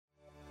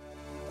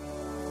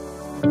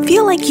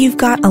Feel like you've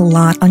got a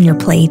lot on your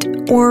plate,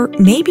 or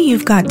maybe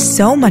you've got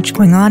so much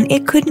going on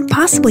it couldn't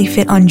possibly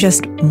fit on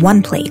just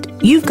one plate.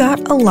 You've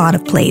got a lot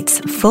of plates,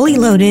 fully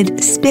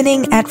loaded,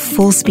 spinning at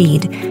full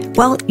speed.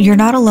 Well, you're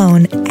not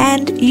alone,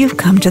 and you've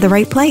come to the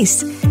right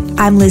place.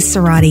 I'm Liz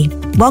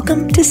Cerati.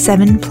 Welcome to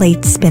 7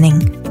 Plates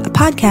Spinning, a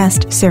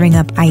podcast serving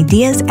up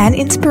ideas and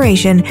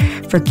inspiration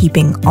for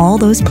keeping all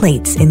those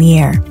plates in the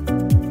air.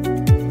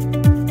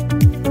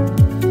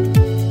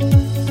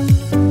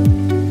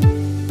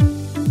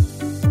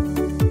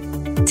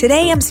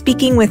 Today, I'm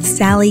speaking with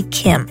Sally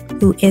Kim,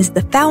 who is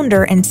the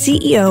founder and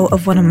CEO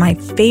of one of my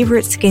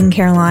favorite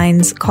skincare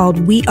lines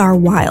called We Are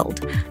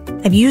Wild.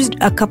 I've used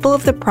a couple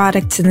of the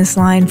products in this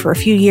line for a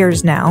few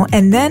years now,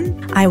 and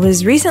then I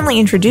was recently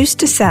introduced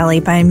to Sally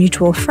by a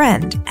mutual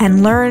friend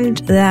and learned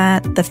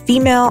that the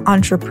female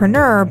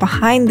entrepreneur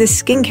behind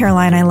this skincare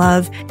line I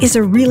love is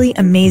a really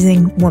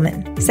amazing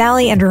woman.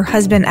 Sally and her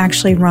husband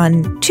actually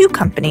run 2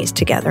 companies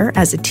together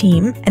as a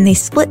team, and they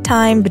split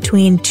time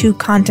between 2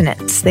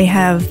 continents. They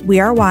have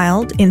We Are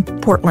Wild in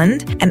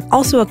Portland and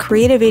also a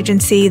creative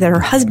agency that her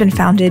husband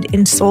founded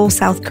in Seoul,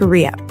 South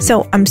Korea.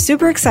 So I'm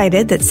super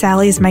excited that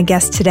Sally is my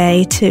guest today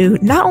to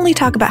not only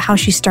talk about how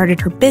she started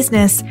her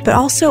business, but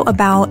also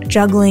about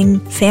juggling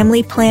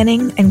family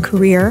planning and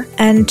career,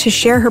 and to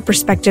share her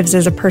perspectives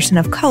as a person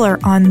of color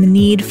on the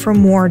need for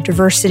more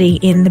diversity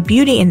in the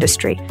beauty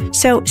industry.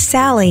 So,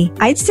 Sally,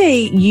 I'd say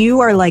you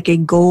are like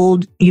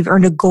you've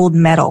earned a gold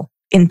medal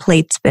in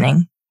plate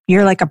spinning.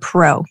 You're like a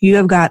pro. You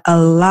have got a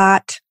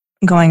lot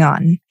going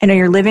on. I know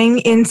you're living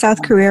in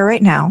South Korea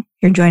right now.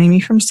 You're joining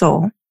me from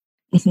Seoul,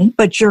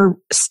 but you're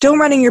still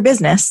running your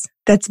business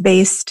that's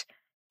based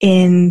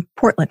in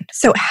Portland.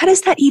 So how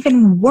does that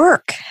even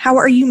work? How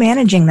are you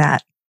managing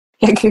that?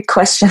 Yeah, good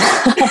question.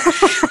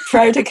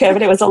 Prior to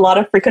COVID, it was a lot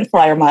of frequent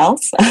flyer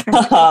miles.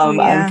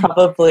 I'm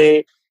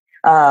probably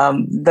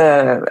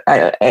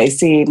I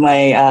see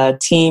my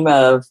team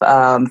of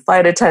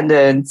flight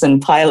attendants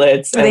and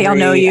pilots. They all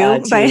know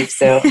you,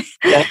 so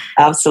yeah,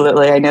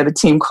 absolutely, I know the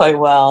team quite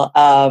well.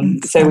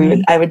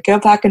 So I would go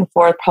back and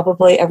forth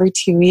probably every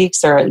 2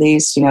 weeks, or at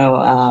least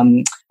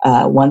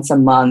once a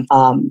month.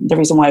 The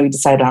reason why we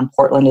decided on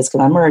Portland is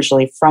because I'm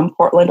originally from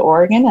Portland,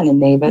 Oregon, and a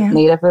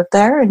native of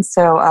there, and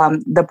so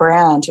the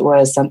brand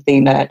was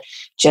something that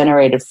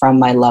generated from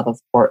my love of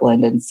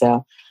Portland, and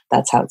so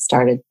that's how it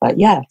started. But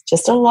yeah,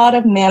 just a lot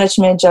of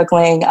management,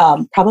 juggling,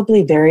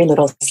 probably very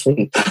little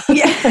sleep,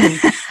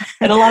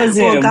 and a lot of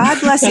Zoom. Well, God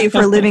bless you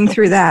for living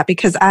through that,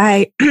 because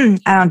I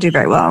don't do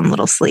very well on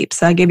little sleep.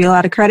 So I give you a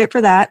lot of credit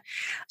for that.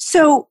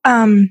 So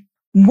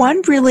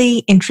one really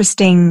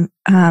interesting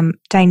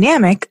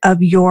dynamic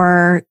of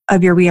your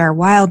We Are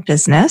Wild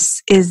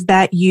business is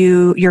that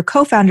your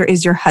co-founder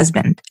is your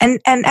husband, and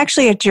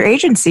actually at your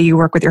agency you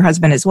work with your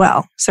husband as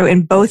well. So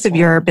in both of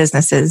your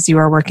businesses, you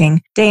are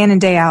working day in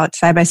and day out,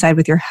 side by side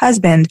with your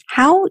husband.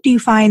 How do you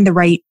find the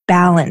right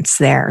balance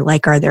there?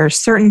 Like, are there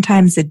certain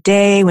times a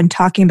day when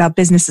talking about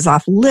business is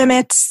off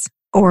limits,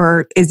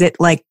 or is it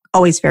like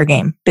always fair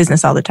game,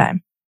 business all the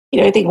time?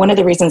 I think one of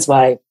the reasons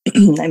why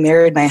I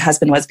married my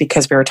husband was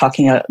because we were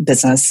talking about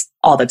business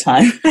all the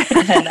time.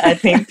 And I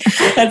think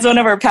that's one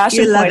of our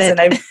passion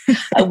points.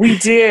 And we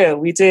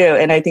do.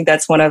 And I think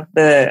that's one of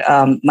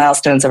the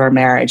milestones of our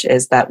marriage,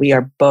 is that we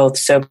are both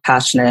so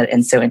passionate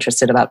and so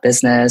interested about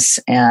business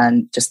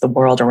and just the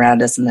world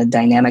around us and the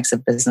dynamics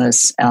of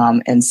business.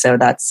 And so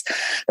that's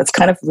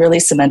kind of really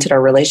cemented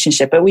our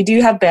relationship. But we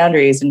do have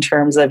boundaries in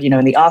terms of,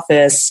 in the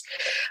office,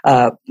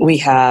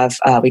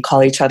 we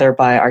call each other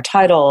by our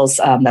titles.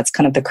 That's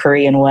kind of the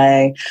Korean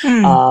way.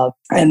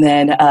 And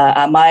then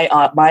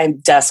my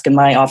desk in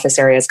my office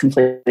area is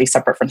completely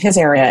separate from his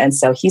area. And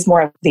so he's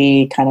more of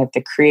the kind of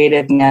the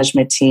creative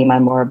management team.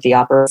 I'm more of the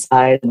operations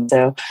side. And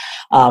so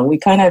we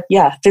kind of,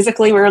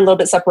 physically we're a little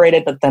bit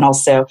separated, but then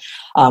also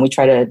we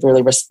try to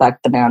really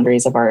respect the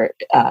boundaries of our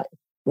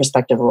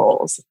respective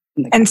roles.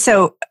 And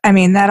so, I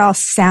mean, that all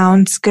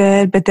sounds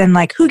good, but then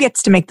who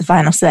gets to make the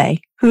final say?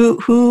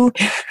 Who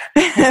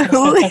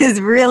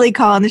is really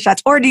calling the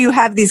shots? Or do you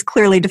have these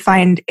clearly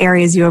defined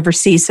areas you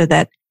oversee so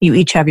that you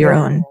each have your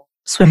own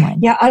swim lane?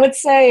 Yeah, I would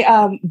say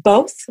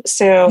both.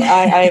 So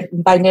I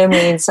by no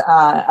means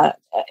a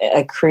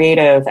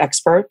creative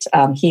expert.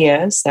 He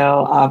is.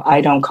 So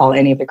I don't call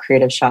any of the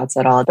creative shots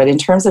at all. But in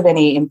terms of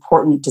any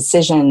important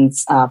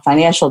decisions,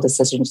 financial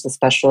decisions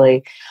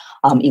especially,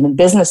 even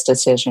business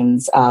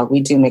decisions, we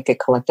do make it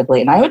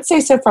collectively. And I would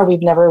say so far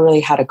we've never really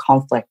had a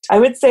conflict. I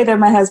would say that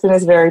my husband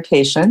is very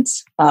patient.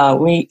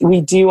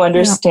 We do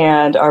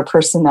understand our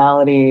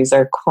personalities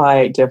are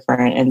quite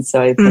different. And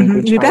so I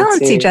think we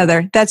balance each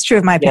other. That's true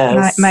of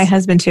my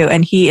husband too.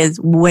 And he is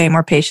way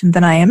more patient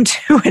than I am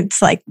too.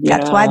 It's like,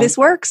 that's why this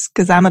works,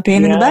 because I'm a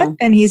pain in the butt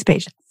and he's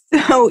patient.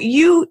 So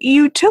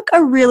you took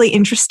a really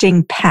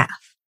interesting path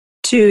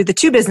to the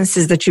 2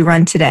 businesses that you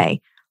run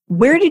today.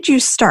 Where did you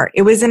start?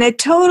 It was in a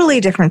totally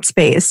different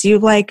space.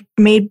 You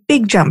made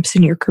big jumps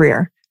in your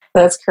career.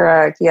 That's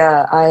correct.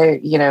 Yeah. I,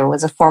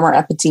 was a former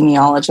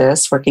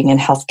epidemiologist working in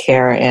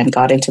healthcare and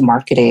got into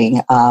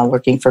marketing,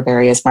 working for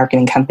various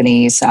marketing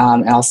companies,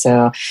 and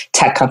also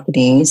tech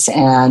companies,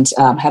 and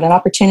had an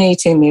opportunity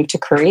to move to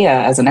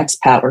Korea as an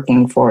expat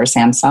working for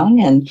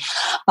Samsung. And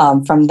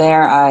from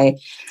there, I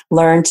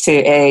learned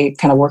to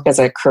kind of work as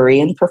a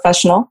Korean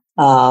professional,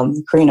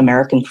 Korean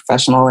American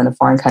professional in a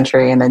foreign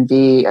country, and then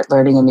B,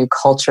 learning a new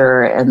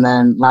culture, and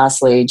then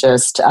lastly,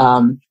 just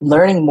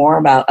learning more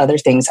about other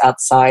things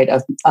outside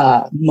of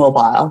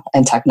mobile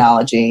and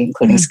technology,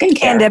 including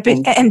skincare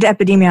and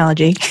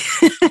epidemiology.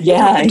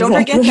 Yeah, don't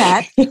forget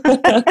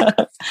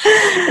that.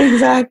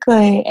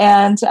 Exactly.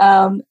 And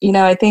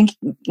I think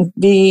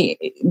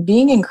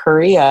being in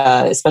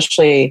Korea,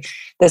 especially,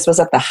 this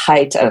was at the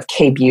height of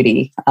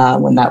K-beauty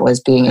when that was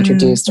being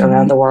introduced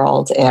around the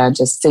world, and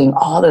just seeing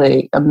all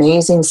the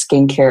amazing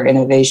skincare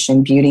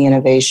innovation, beauty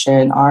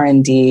innovation,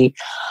 R&D.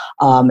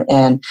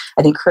 And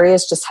I think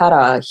Korea's just had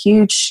a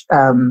huge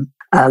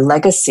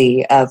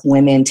legacy of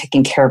women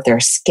taking care of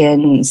their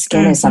skin.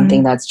 Skin is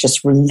something that's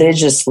just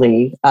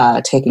religiously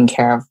taken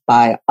care of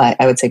by,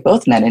 I would say,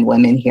 both men and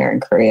women here in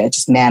Korea,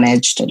 just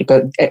managed.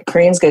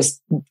 Koreans go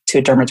to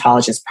a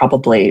dermatologist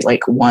probably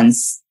like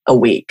once a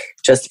week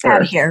just for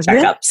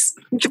checkups.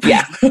 Really?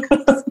 Yeah.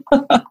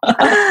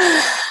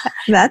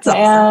 That's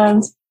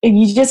awesome. And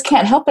you just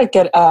can't help but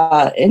get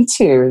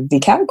into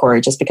the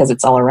category just because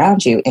it's all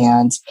around you.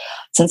 And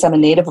since I'm a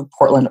native of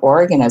Portland,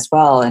 Oregon as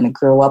well, and I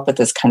grew up with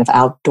this kind of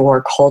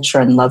outdoor culture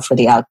and love for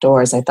the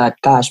outdoors, I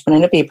thought, gosh,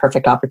 wouldn't it be a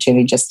perfect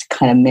opportunity just to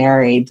kind of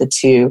marry the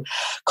two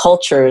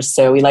cultures?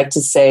 So we like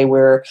to say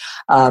we're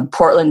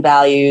Portland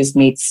values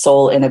meets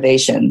Seoul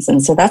innovations.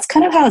 And so that's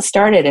kind of how it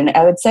started. And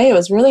I would say it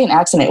was really an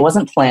accident. It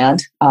wasn't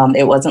planned.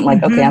 It wasn't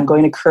like, okay, I'm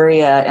going to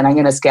Korea and I'm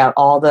going to scout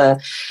all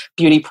the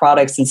beauty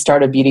products and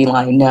start a beauty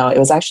line. No, it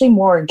was actually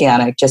more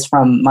organic, just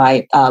from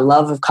my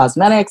love of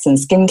cosmetics and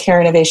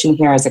skincare innovation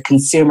here as a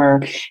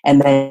consumer, and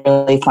then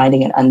really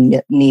finding an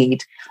unmet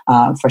need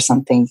for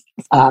something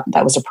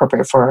that was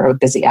appropriate for a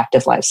busy,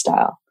 active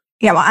lifestyle.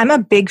 Yeah, well, I'm a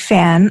big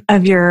fan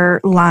of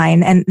your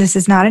line, and this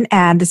is not an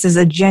ad. This is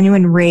a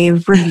genuine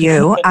rave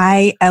review.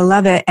 I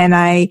love it, and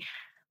I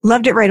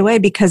loved it right away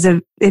because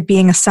of it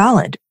being a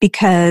solid,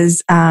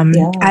 because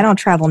I don't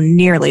travel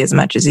nearly as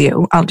much as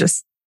you. I'll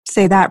just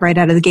say that right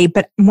out of the gate.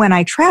 But when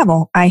I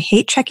travel, I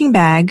hate checking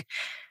bag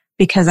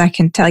because I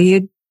can tell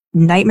you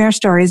nightmare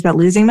stories about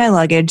losing my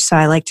luggage. So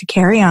I like to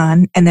carry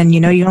on. And then,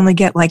 you only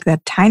get like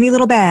that tiny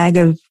little bag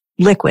of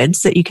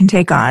liquids that you can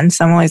take on.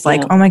 So I'm always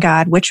like, oh my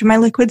God, which of my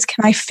liquids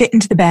can I fit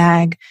into the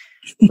bag?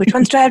 Which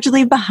ones do I have to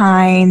leave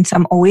behind? So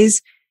I'm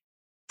always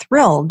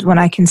thrilled when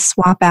I can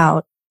swap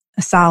out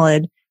a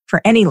solid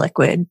for any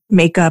liquid,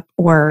 makeup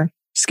or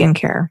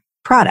skincare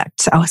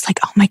product. So I was like,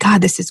 oh my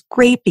God, this is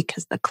great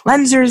because the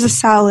cleanser is a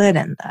solid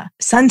and the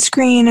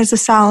sunscreen is a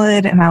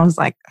solid. And I was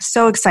like,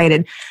 so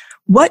excited.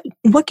 What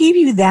gave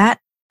you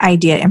that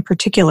idea in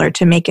particular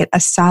to make it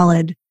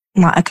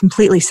a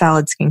completely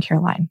solid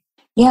skincare line?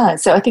 Yeah,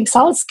 so I think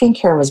solid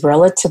skincare was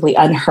relatively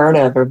unheard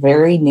of or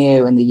very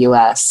new in the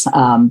U.S.,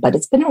 but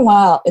it's been a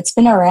while. It's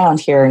been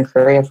around here in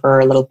Korea for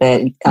a little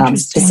bit.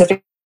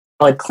 Specific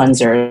solid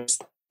cleansers,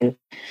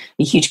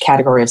 a huge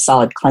category of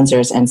solid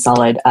cleansers and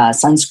solid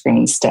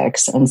sunscreen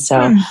sticks. And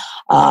so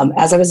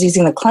as I was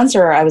using the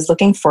cleanser, I was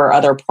looking for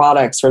other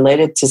products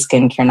related to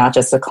skincare, not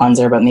just a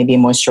cleanser, but maybe a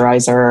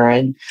moisturizer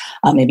and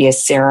maybe a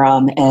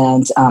serum.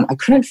 And I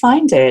couldn't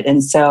find it.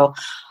 And so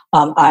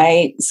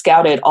I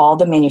scouted all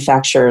the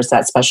manufacturers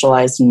that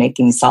specialized in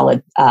making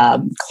solid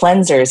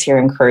cleansers here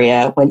in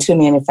Korea, went to a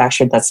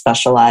manufacturer that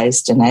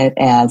specialized in it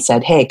and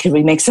said, hey, could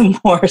we make some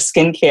more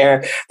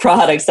skincare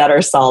products that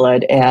are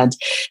solid? And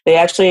they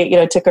actually,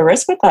 took a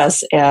risk with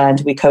us,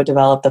 and we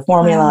co-developed the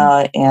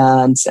formula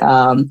and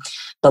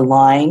the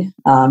line.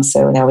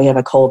 So now we have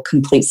a whole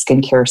complete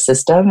skincare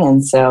system.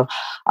 And so,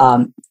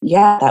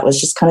 that was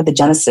just kind of the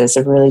genesis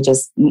of really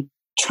just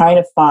trying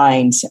to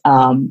find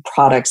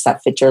products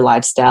that fit your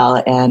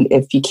lifestyle, and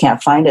if you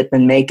can't find it,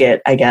 then make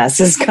it, I guess,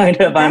 is kind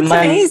of That's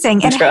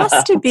amazing. And it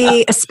has to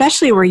be,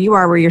 especially where you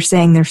are, where you're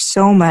saying there's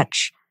so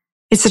much,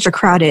 it's such a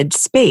crowded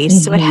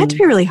space. So it had to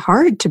be really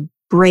hard to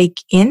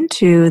break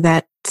into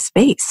that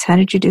space. How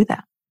did you do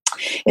that?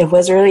 It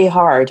was really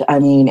hard. I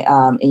mean,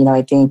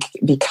 I think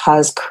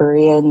because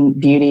Korean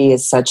beauty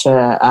is such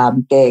a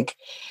big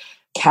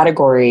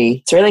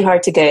category, it's really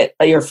hard to get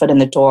your foot in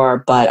the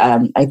door. But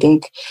I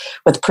think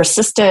with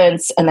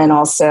persistence, and then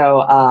also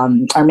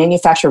our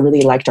manufacturer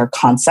really liked our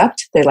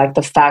concept. They liked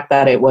the fact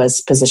that it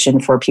was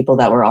positioned for people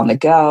that were on the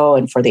go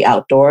and for the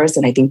outdoors.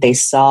 And I think they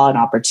saw an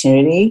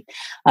opportunity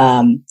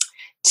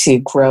to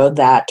grow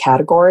that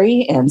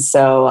category. And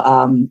so,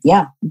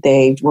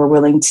 they were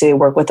willing to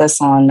work with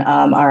us on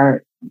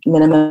our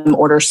minimum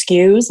order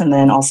SKUs, and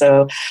then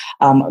also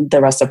the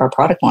rest of our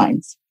product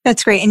lines.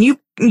 That's great. And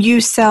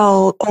you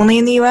sell only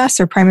in the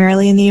U.S. or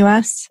primarily in the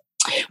U.S.?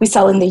 We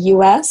sell in the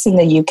U.S., in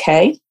the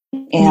U.K.,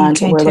 and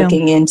we're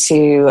looking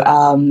into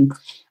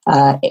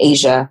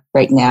Asia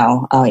right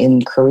now,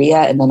 in Korea,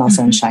 and then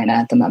also in China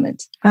at the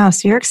moment. Wow,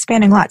 so you're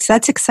expanding a lot. So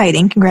that's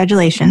exciting.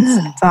 Congratulations.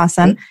 That's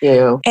awesome. Thank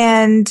you.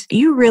 And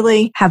you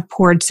really have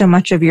poured so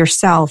much of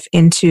yourself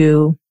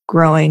into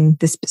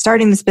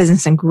starting this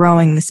business and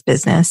growing this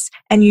business.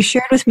 And you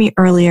shared with me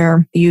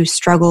earlier, you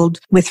struggled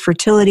with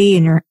fertility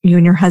and you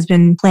and your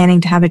husband planning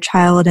to have a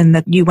child, and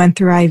that you went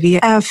through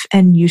IVF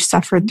and you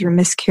suffered through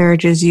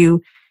miscarriages.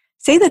 You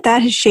say that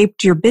has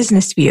shaped your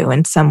business view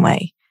in some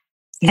way.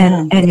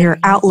 And your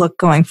outlook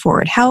going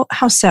forward. How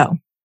so?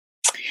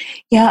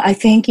 Yeah, I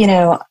think,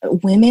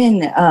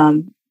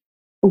 women,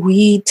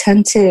 we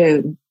tend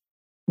to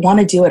want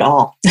to do it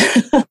all.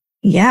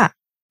 Yeah.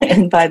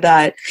 And by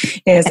that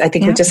is, I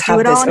think we just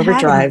have this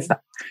overdrive.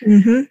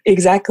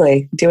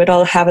 Exactly. Do it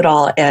all, have it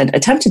all, and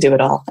attempt to do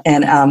it all.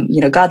 And,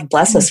 God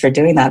bless us for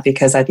doing that,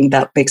 because I think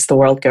that makes the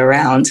world go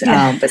round.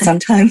 But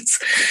sometimes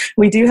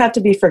we do have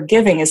to be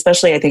forgiving,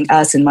 especially I think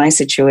us in my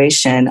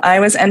situation. I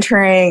was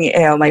entering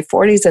my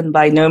 40s, and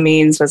by no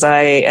means was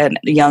I a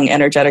young,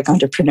 energetic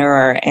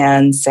entrepreneur.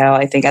 And so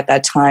I think at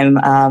that time,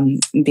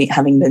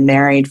 having been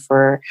married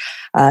for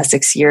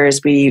 6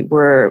 years, we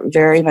were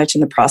very much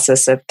in the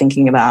process of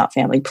thinking about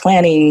family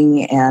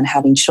planning and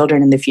having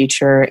children in the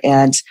future.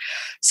 And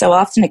so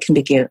often it can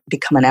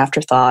become an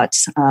afterthought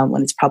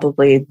when it's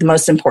probably the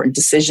most important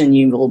decision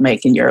you will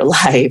make in your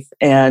life.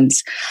 And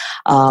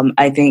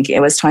I think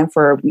it was time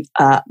for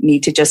me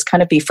to just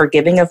kind of be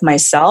forgiving of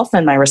myself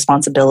and my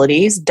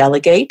responsibilities,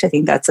 delegate. I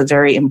think that's a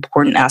very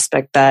important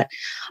aspect that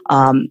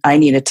I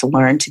needed to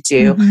learn to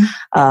do.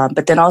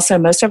 But then also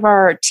most of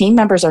our team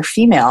members are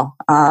female.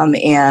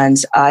 And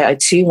I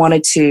too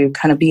wanted to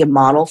kind of be a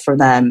model for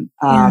them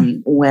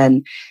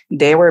when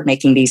they were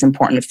making these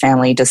important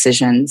family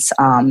decisions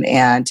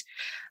and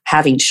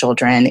having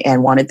children,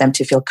 and wanted them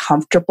to feel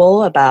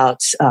comfortable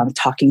about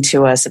talking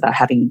to us, about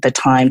taking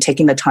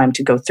the time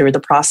to go through the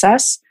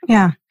process.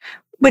 Yeah.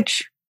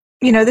 Which,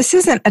 this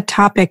isn't a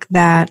topic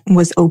that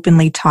was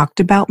openly talked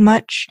about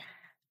much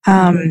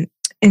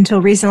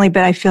until recently,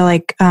 but I feel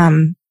like,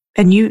 and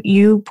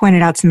you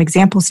pointed out some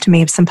examples to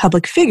me of some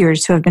public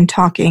figures who have been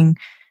talking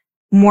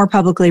more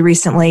publicly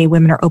recently.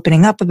 Women are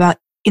opening up about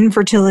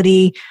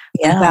infertility,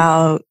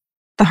 about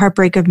the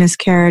heartbreak of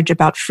miscarriage,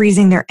 about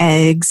freezing their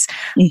eggs,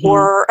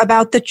 or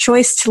about the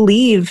choice to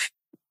leave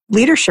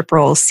leadership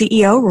roles,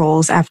 CEO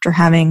roles after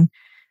having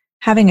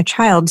a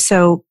child.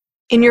 So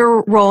in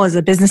your role as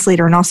a business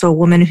leader and also a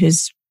woman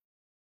who's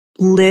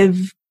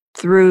lived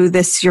through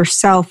this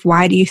yourself,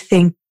 why do you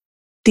think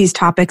these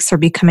topics are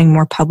becoming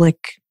more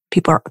public?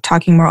 People are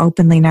talking more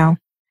openly now.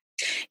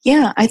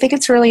 Yeah, I think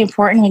it's really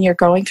important when you're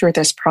going through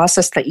this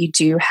process that you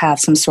do have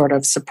some sort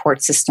of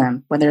support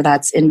system, whether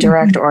that's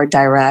indirect or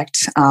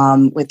direct,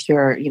 with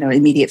your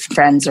immediate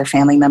friends or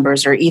family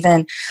members, or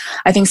even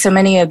I think so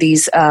many of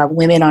these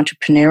women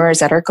entrepreneurs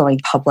that are going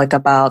public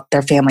about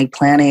their family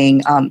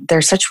planning,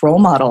 they're such role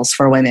models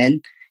for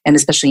women, and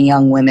especially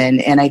young women.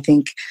 And I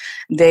think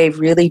they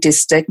really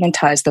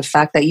destigmatize the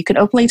fact that you can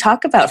openly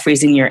talk about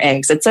freezing your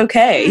eggs. It's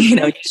okay.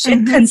 You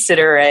should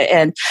consider it.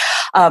 And,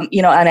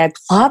 and I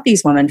applaud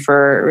these women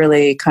for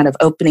really kind of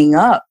opening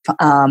up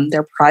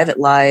their private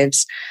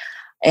lives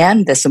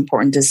and this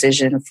important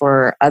decision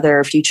for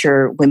other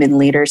future women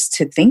leaders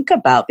to think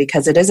about,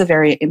 because it is a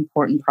very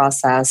important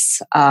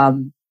process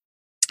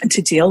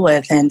to deal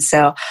with. And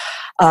so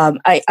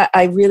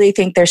I really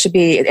think there should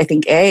be, I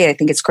think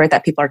it's great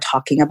that people are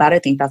talking about it. I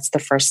think that's the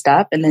first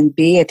step. And then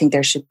B, I think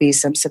there should be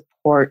some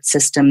support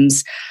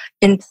systems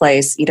in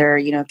place, either,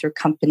 through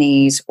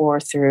companies or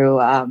through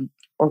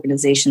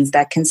organizations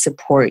that can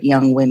support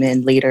young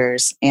women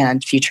leaders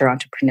and future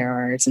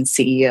entrepreneurs and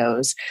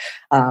CEOs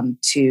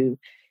to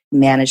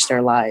manage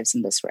their lives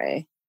in this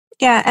way.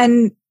 Yeah.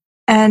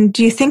 And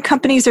do you think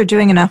companies are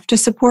doing enough to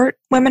support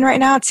women right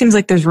now? It seems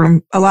like there's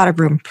a lot of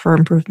room for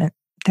improvement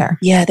there.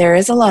 Yeah, there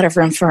is a lot of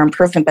room for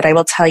improvement, but I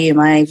will tell you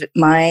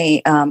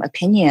my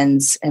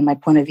opinions and my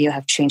point of view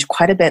have changed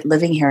quite a bit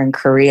living here in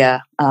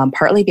Korea,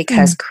 partly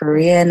because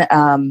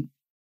Korean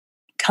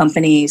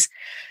companies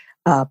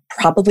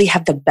probably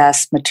have the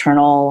best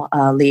maternal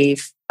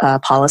leave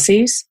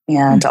policies,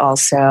 and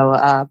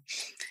also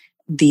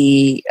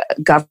the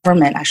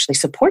government actually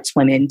supports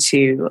women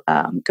to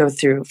go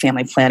through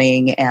family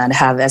planning and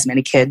have as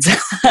many kids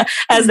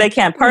as they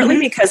can, partly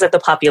because of the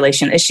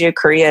population issue.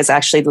 Korea is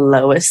actually the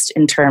lowest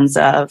in terms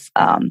of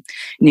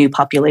new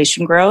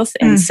population growth.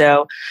 And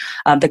so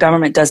the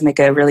government does make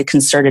a really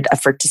concerted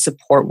effort to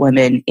support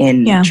women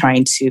in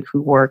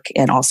who work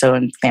and also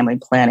in family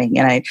planning.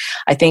 And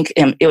I think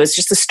it was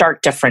just a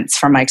stark difference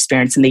from my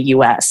experience in the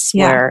US,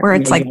 where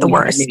it's like the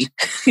worst. Maybe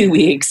 2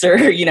 weeks or,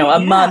 a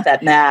month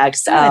at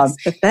max.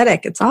 It's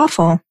pathetic. It's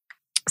awful.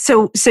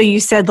 So you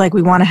said, like,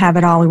 we want to have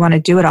it all. We want to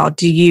do it all.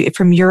 Do you,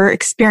 from your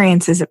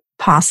experience, is it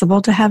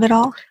possible to have it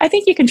all? I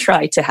think you can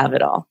try to have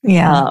it all.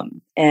 Yeah.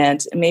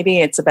 And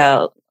maybe it's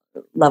about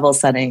level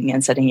setting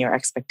and setting your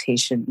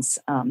expectations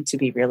to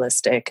be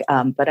realistic.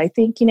 But I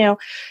think,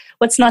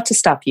 what's not to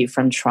stop you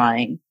from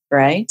trying?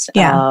 right?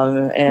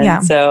 Yeah.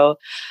 So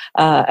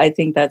I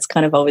think that's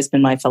kind of always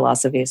been my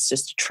philosophy, is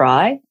just to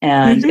try.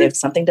 And if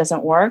something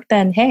doesn't work,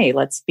 then hey,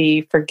 let's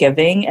be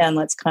forgiving and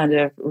let's kind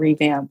of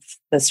revamp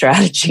the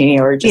strategy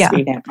or just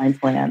revamp my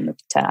plan of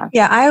attack.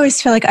 Yeah, I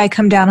always feel like I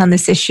come down on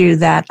this issue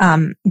that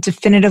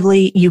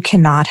definitively you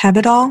cannot have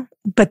it all,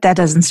 but that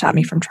doesn't stop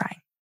me from trying.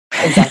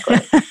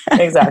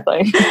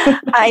 Exactly.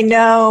 I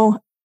know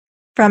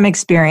from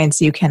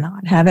experience you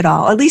cannot have it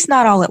all, at least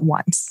not all at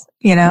once.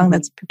 You know,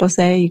 that's people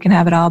say you can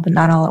have it all, but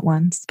not all at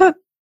once. But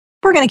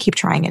we're going to keep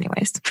trying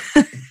anyways.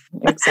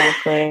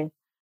 Exactly.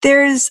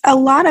 There's a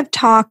lot of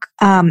talk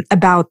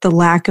about the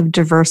lack of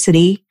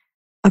diversity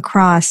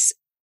across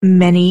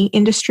many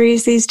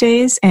industries these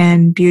days,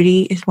 and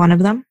beauty is one of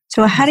them.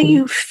 So how do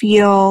you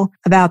feel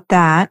about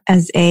that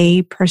as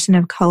a person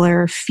of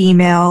color,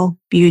 female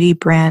beauty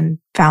brand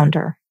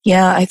founder?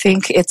 Yeah, I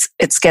think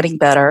it's getting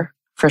better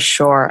for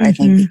sure. I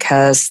think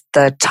because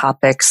the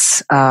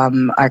topics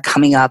are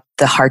coming up,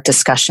 the hard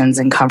discussions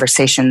and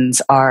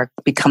conversations are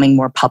becoming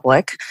more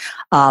public.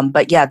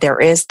 But yeah, there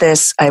is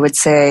this, I would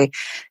say,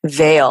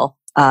 veil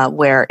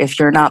where if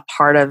you're not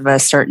part of a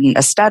certain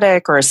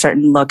aesthetic or a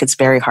certain look, it's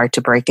very hard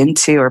to break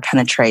into or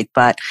penetrate.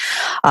 But,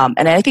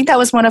 and I think that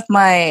was one of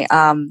my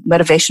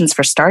motivations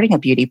for starting a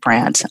beauty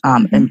brand,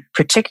 and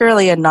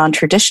particularly a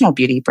non-traditional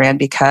beauty brand,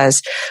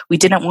 because we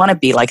didn't want to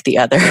be like the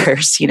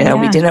others. You know,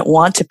 we didn't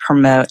want to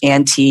promote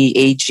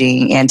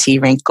anti-aging,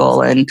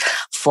 anti-wrinkle, and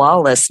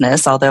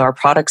flawlessness, although our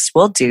products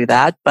will do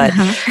that. But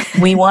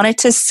we wanted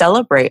to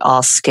celebrate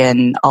all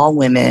skin, all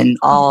women,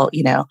 all,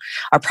 you know,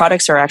 our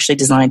products are actually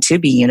designed to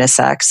be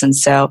unisex. And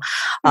so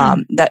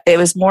that it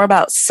was more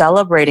about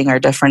celebrating our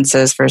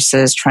differences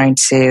versus trying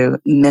to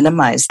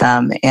minimize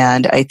them.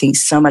 And I think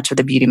so much of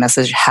the beauty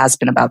message has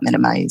been about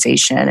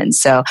minimization. And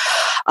so,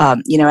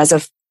 you know, as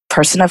a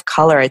person of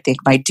color, I think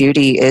my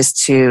duty is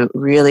to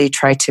really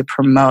try to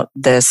promote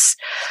this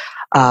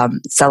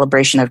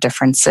celebration of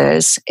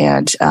differences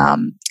and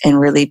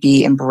really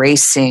be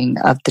embracing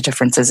of the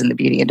differences in the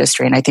beauty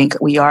industry. And I think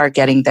we are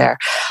getting there.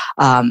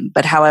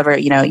 But however,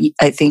 you know,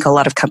 I think a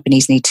lot of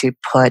companies need to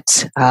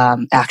put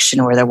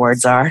action where their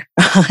words are.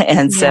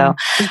 And so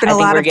there's been a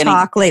lot of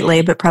talk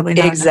lately, but probably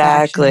not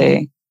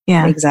exactly.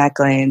 Yeah,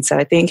 exactly. And so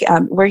I think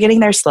we're getting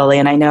there slowly.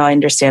 And I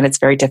understand it's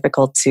very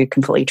difficult to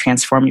completely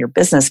transform your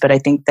business, but I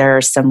think there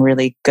are some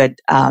really good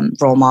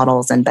role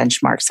models and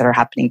benchmarks that are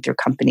happening through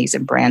companies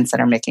and brands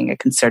that are making a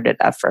concerted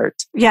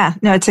effort. Yeah,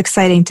 no, it's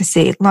exciting to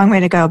see. Long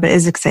way to go, but it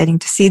is exciting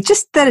to see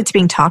just that it's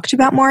being talked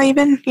about more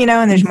even, you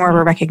know, and there's more of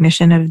a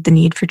recognition of the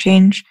need for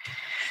change.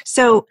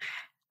 So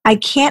I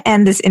can't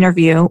end this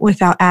interview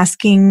without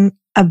asking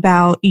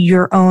about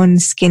your own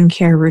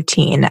skincare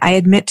routine. I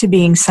admit to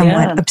being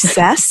somewhat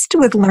obsessed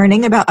with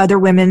learning about other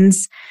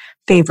women's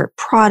favorite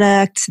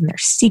products and their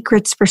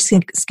secrets for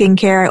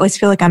skincare. I always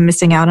feel like I'm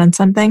missing out on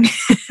something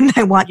and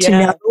I want to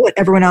know what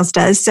everyone else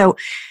does. So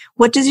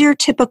what does your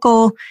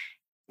typical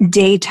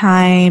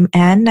daytime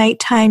and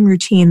nighttime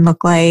routine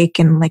look like?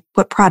 And like,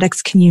 what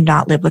products can you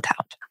not live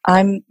without?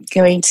 I'm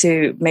going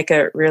to make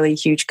a really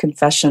huge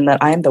confession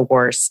that I'm the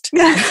worst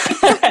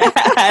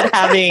at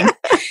having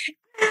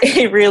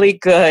a really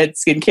good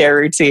skincare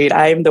routine.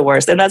 I'm the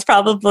worst. And that's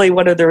probably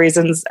one of the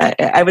reasons,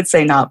 I would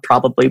say not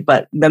probably,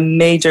 but the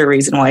major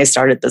reason why I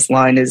started this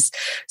line is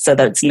so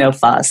that it's no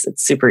fuss.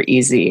 It's super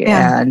easy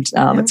and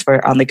it's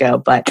for on the go.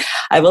 But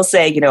I will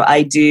say, you know,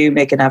 I do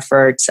make an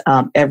effort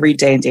every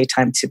day and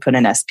daytime to put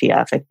in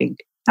SPF. I think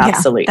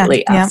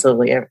absolutely.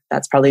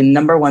 That's probably the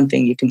number one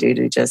thing you can do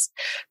to just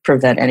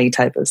prevent any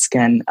type of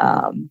skin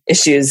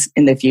issues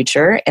in the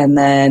future. And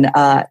then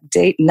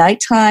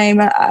nighttime,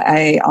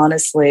 I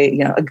honestly,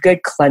 you know, a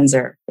good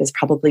cleanser is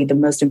probably the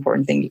most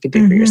important thing you could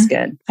do for your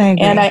skin. And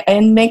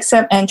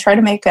try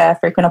to make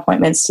frequent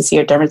appointments to see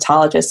a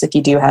dermatologist if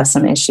you do have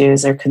some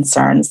issues or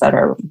concerns that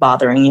are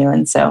bothering you.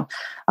 And so,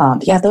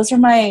 those are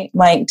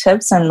my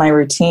tips and my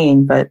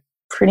routine, but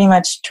pretty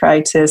much try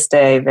to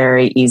stay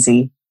very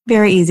easy.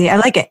 Very easy. I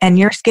like it. And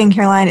your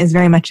skincare line is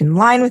very much in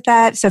line with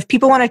that. So if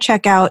people want to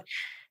check out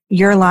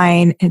your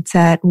line, it's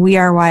at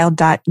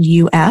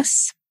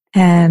wearewild.us.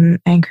 And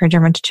I encourage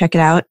everyone to check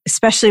it out,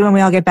 especially when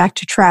we all get back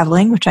to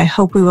traveling, which I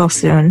hope we will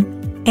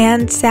soon.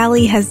 And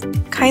Sally has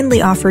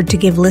kindly offered to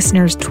give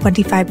listeners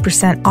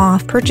 25%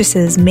 off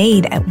purchases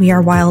made at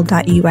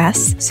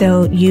wearewild.us.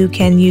 So you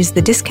can use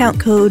the discount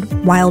code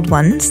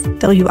WILDONES,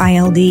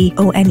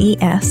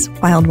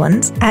 WILDONES, Wild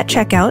Ones, at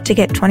checkout to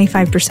get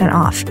 25%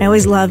 off. I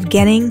always love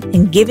getting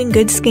and giving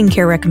good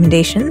skincare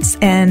recommendations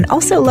and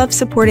also love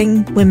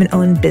supporting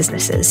women-owned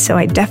businesses. So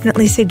I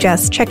definitely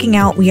suggest checking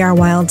out We Are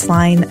Wild's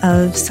line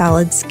of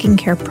solid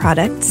skincare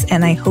products,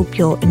 and I hope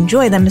you'll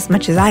enjoy them as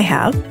much as I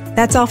have.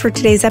 That's all for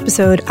today's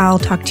episode. I'll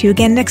talk to you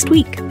again next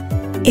week.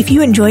 If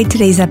you enjoyed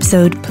today's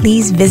episode,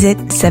 please visit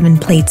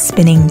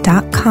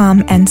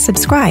 7platespinning.com and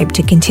subscribe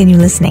to continue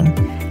listening.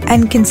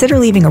 And consider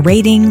leaving a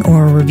rating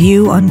or a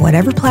review on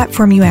whatever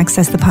platform you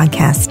access the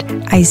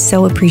podcast. I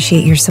so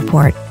appreciate your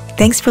support.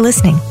 Thanks for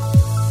listening.